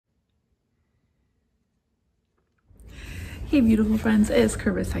Hey beautiful friends, it's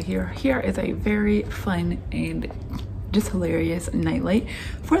Carissa here. Here is a very fun and just hilarious nightlight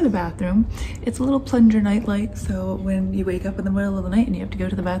for the bathroom. It's a little plunger nightlight, so when you wake up in the middle of the night and you have to go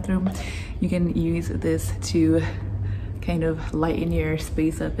to the bathroom, you can use this to kind of lighten your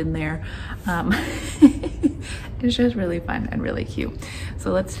space up in there. It's just really fun and really cute.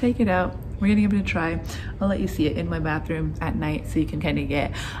 So let's take it out. We're gonna give it a try. I'll let you see it in my bathroom at night so you can kind of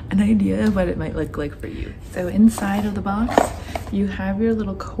get an idea of what it might look like for you. So inside of the box, you have your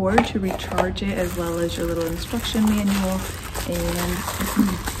little cord to recharge it, as well as your little instruction manual. And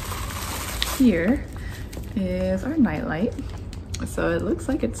here is our nightlight. So it looks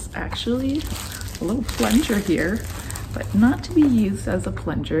like it's actually a little plunger here, but not to be used as a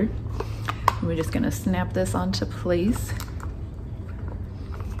plunger. And we're just gonna snap this onto place.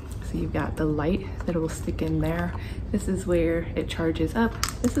 So you've got the light that will stick in there. This is where it charges up.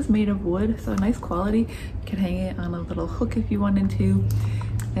 This is made of wood, so nice quality. You can hang it on a little hook if you wanted to.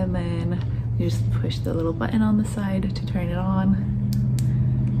 And then you just push the little button on the side to turn it on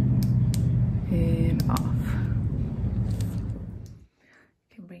and off.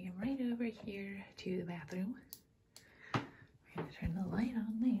 You can bring it right over here to the bathroom. We're gonna turn the light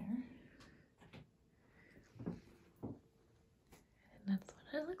on there. And that's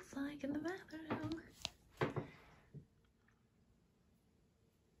what it looks like in the bathroom.